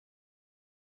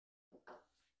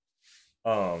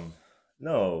Um,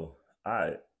 no,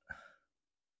 I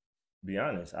be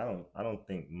honest. I don't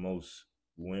think most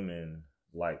women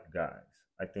like guys.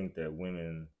 I think that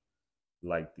women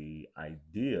like the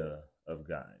idea of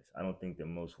guys. I don't think that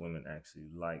most women actually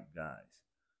like guys.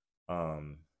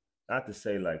 Um, Not to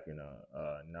say like in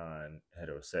a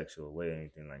non-heterosexual way or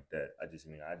anything like that. I just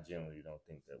mean I generally don't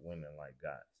think that women like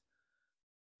guys.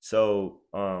 So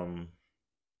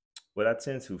what I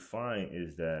tend to find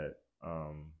is that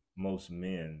most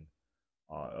men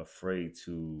are afraid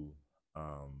to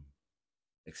um,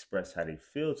 express how they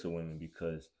feel to women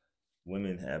because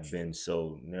women have been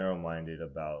so narrow-minded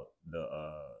about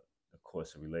the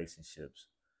course of relationships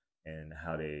and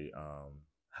how they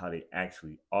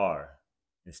actually are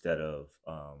instead of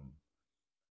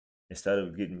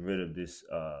getting rid of this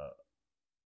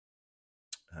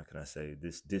how can I say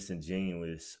this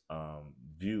disingenuous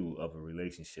view of a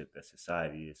relationship that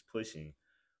society is pushing.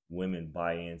 Women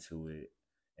buy into it,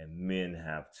 and men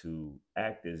have to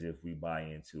act as if we buy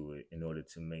into it in order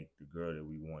to make the girl that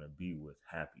we want to be with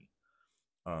happy.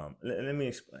 Let me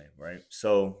explain, right?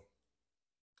 So,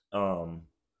 um,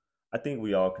 I think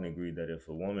we all can agree that if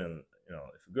a woman,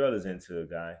 if a girl is into a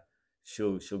guy,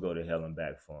 she'll go to hell and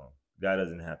back for him. Guy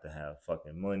doesn't have to have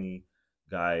fucking money.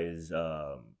 Guy is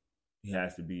he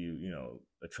has to be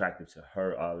attractive to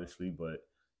her obviously, but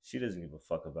she doesn't give a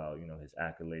fuck about his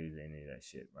accolades or any of that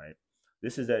shit, right?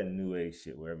 This is that new age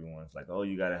shit where everyone's like, oh,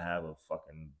 you gotta have a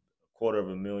fucking quarter of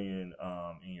a million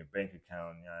in your bank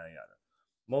account, yada yada.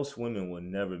 Most women will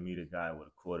never meet a guy with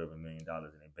a quarter of $1 million in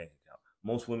their bank account.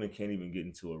 Most women can't even get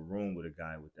into a room with a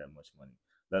guy with that much money,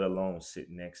 let alone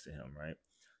sit next to him, right?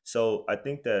 So I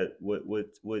think that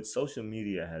what social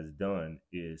media has done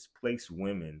is place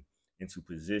women into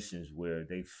positions where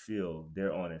they feel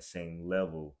they're on the same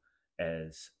level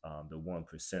as the one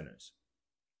percenters,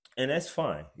 and that's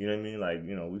fine. You know what I mean?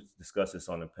 Like we've discussed this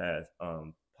on the past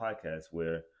podcast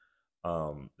where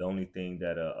the only thing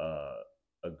that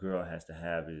a girl has to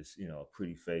have is a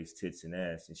pretty face, tits, and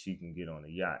ass, and she can get on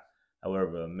a yacht.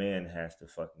 However, a man has to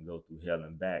fucking go through hell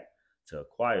and back to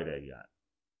acquire that yacht.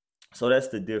 So that's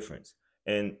the difference.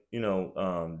 And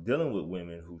dealing with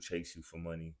women who chase you for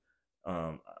money,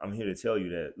 I'm here to tell you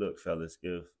that look, fellas,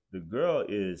 if the girl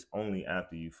is only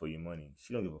after you for your money,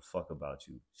 she don't give a fuck about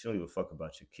you. She don't give a fuck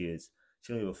about your kids.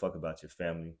 She don't give a fuck about your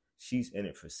family. She's in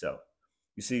it for self.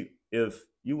 You see, if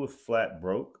you were flat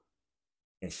broke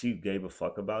and she gave a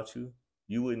fuck about you,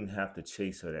 you wouldn't have to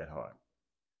chase her that hard.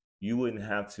 You wouldn't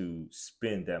have to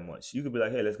spend that much. You could be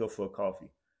like, hey, let's go for a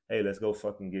coffee. Hey, let's go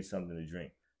fucking get something to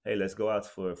drink. Hey, let's go out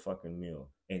for a fucking meal.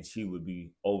 And she would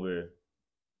be over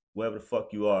wherever the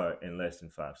fuck you are in less than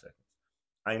 5 seconds.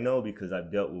 I know because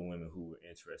I've dealt with women who were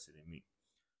interested in me.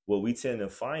 What we tend to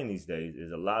find these days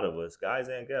is a lot of us, guys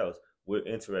and gals, we're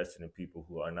interested in people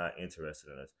who are not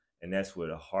interested in us. And that's where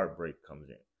the heartbreak comes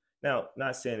in. Now,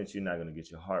 not saying that you're not going to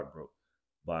get your heart broke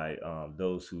by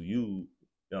those who you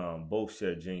both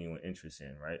share genuine interest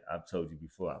in, right? I've told you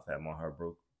before, I've had my heart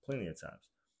broke plenty of times.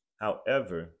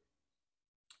 However,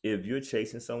 if you're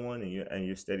chasing someone and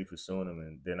you're steady pursuing them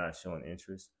and they're not showing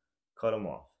interest, cut them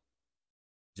off.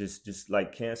 Just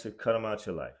like cancer, cut them out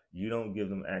your life. You don't give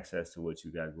them access to what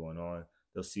you got going on.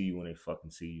 They'll see you when they fucking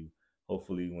see you.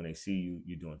 Hopefully, when they see you,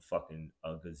 you're doing fucking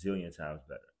a gazillion times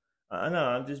better. I know.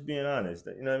 I'm just being honest.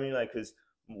 You know what I mean? Like, cause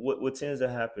what tends to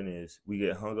happen is we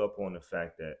get hung up on the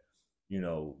fact that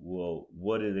well,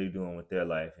 what are they doing with their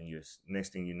life? And you're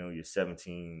next thing you know, you're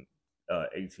 17,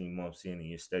 18 months in, and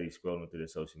you're steady scrolling through their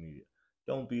social media.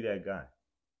 Don't be that guy.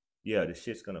 Yeah, the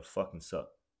shit's gonna fucking suck.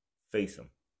 Face them.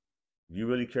 If you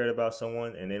really cared about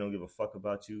someone and they don't give a fuck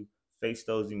about you, face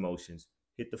those emotions,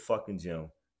 hit the fucking gym,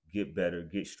 get better,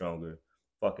 get stronger,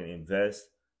 fucking invest,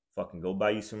 fucking go buy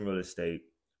you some real estate,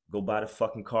 go buy the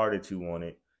fucking car that you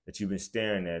wanted, that you've been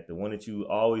staring at, the one that you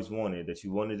always wanted, that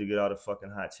you wanted to get all the fucking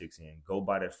hot chicks in. Go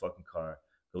buy that fucking car,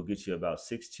 go get you about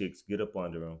 6 chicks, get up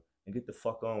under them, and get the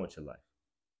fuck on with your life.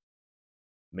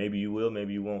 Maybe you will,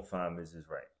 maybe you won't find Mrs.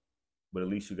 Right, but at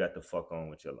least you got the fuck on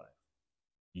with your life.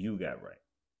 You got right.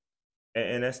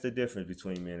 And that's the difference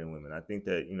between men and women. I think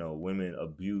that women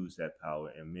abuse that power,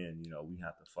 and men, we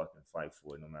have to fucking fight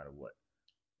for it no matter what.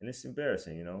 And it's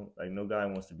embarrassing, like no guy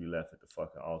wants to be left at the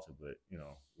fucking altar, but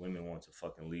women want to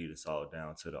fucking lead us all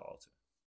down to the altar.